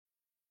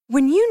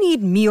When you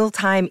need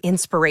mealtime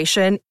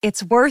inspiration,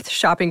 it's worth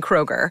shopping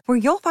Kroger, where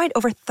you'll find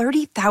over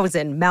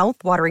 30,000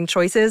 mouth-watering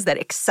choices that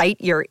excite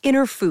your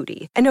inner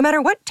foodie. And no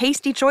matter what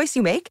tasty choice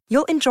you make,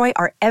 you'll enjoy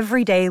our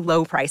everyday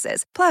low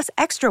prices, plus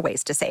extra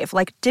ways to save,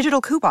 like digital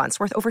coupons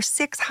worth over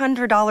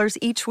 $600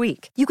 each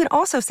week. You can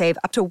also save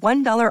up to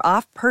 $1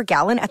 off per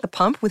gallon at the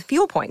pump with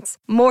fuel points.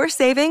 More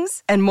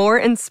savings and more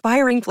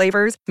inspiring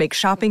flavors make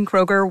shopping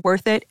Kroger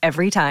worth it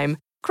every time.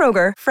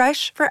 Kroger,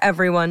 fresh for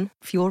everyone.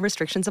 Fuel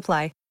restrictions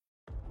apply.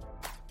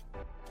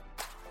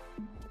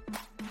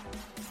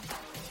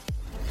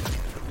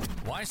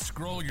 Why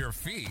scroll your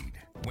feed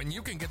when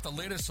you can get the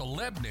latest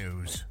celeb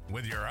news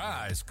with your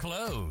eyes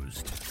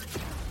closed?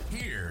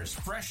 Here's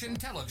fresh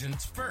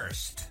intelligence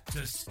first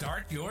to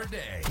start your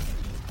day.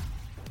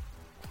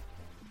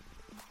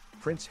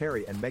 Prince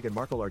Harry and Meghan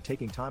Markle are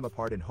taking time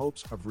apart in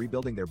hopes of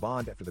rebuilding their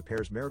bond after the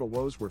pair's marital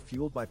woes were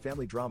fueled by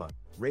family drama,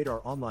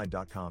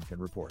 RadarOnline.com can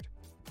report.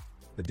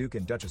 The Duke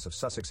and Duchess of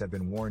Sussex have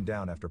been worn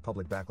down after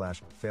public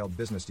backlash, failed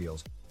business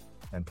deals,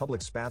 and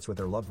public spats with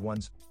their loved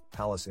ones,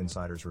 palace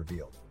insiders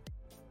revealed.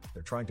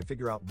 They're trying to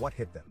figure out what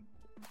hit them,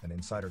 an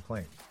insider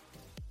claimed.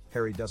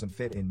 Harry doesn't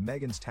fit in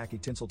Meghan's tacky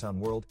Tinseltown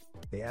world,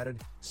 they added,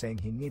 saying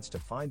he needs to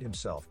find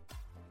himself.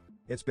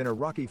 It's been a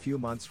rocky few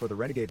months for the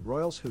renegade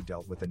royals who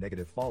dealt with the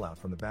negative fallout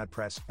from the bad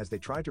press as they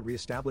tried to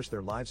re-establish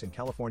their lives in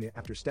California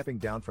after stepping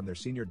down from their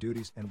senior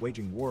duties and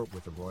waging war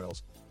with the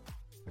royals.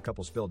 The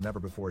couple spilled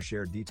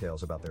never-before-shared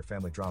details about their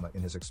family drama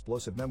in his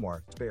explosive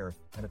memoir, Spare,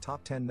 and a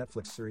top 10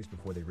 Netflix series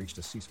before they reached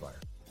a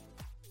ceasefire.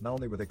 Not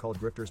only were they called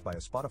grifters by a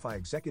Spotify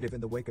executive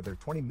in the wake of their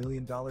 $20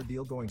 million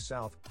deal going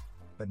south,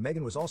 but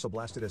Meghan was also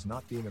blasted as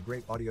not being a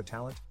great audio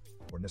talent,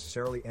 or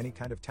necessarily any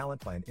kind of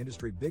talent by an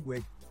industry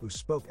bigwig who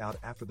spoke out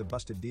after the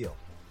busted deal.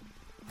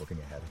 Looking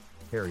ahead,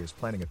 Harry is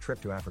planning a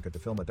trip to Africa to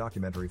film a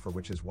documentary for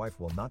which his wife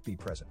will not be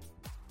present.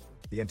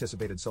 The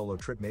anticipated solo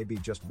trip may be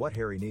just what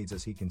Harry needs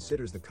as he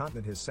considers the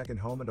continent his second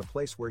home and a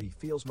place where he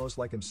feels most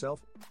like himself,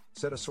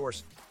 said a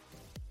source.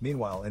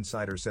 Meanwhile,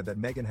 insiders said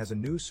that Meghan has a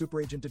new super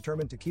agent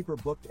determined to keep her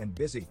booked and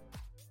busy.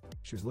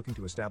 She's looking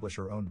to establish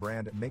her own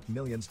brand and make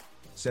millions,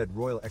 said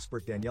royal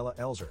expert Daniela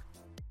Elzer.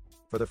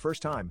 For the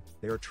first time,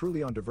 they are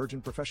truly on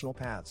divergent professional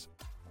paths.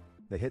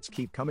 The hits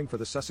keep coming for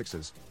the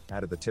Sussexes,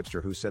 added the tipster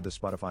who said the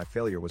Spotify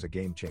failure was a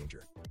game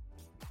changer.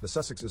 The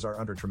Sussexes are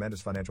under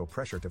tremendous financial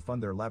pressure to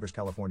fund their lavish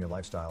California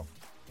lifestyle,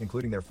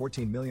 including their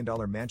 $14 million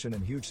mansion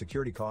and huge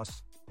security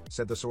costs,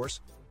 said the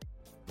source.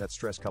 That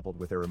stress coupled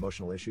with their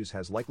emotional issues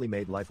has likely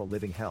made life a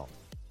living hell.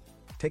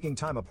 Taking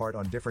time apart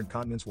on different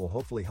continents will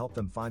hopefully help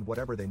them find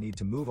whatever they need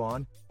to move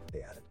on,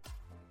 they added.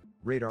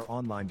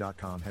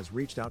 RadarOnline.com has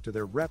reached out to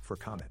their rep for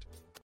comment.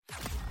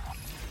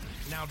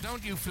 Now,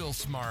 don't you feel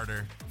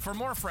smarter? For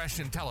more fresh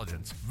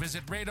intelligence,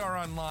 visit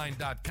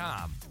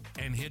RadarOnline.com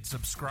and hit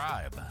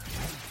subscribe.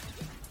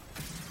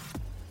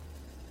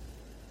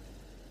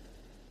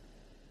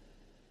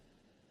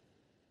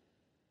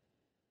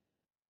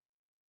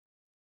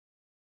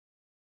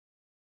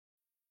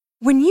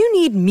 When you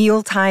need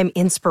mealtime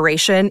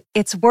inspiration,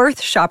 it's worth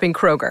shopping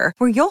Kroger,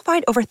 where you'll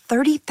find over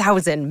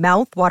 30,000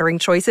 mouth-watering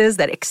choices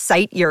that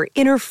excite your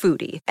inner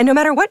foodie. And no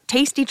matter what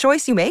tasty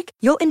choice you make,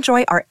 you'll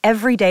enjoy our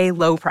everyday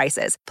low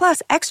prices,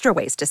 plus extra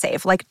ways to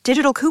save, like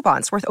digital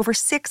coupons worth over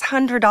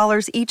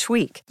 $600 each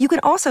week. You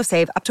can also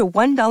save up to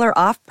 $1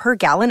 off per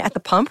gallon at the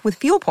pump with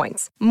fuel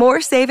points.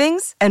 More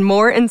savings and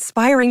more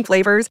inspiring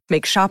flavors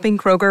make shopping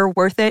Kroger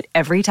worth it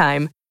every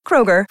time.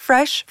 Kroger,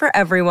 fresh for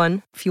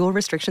everyone. Fuel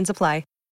restrictions apply.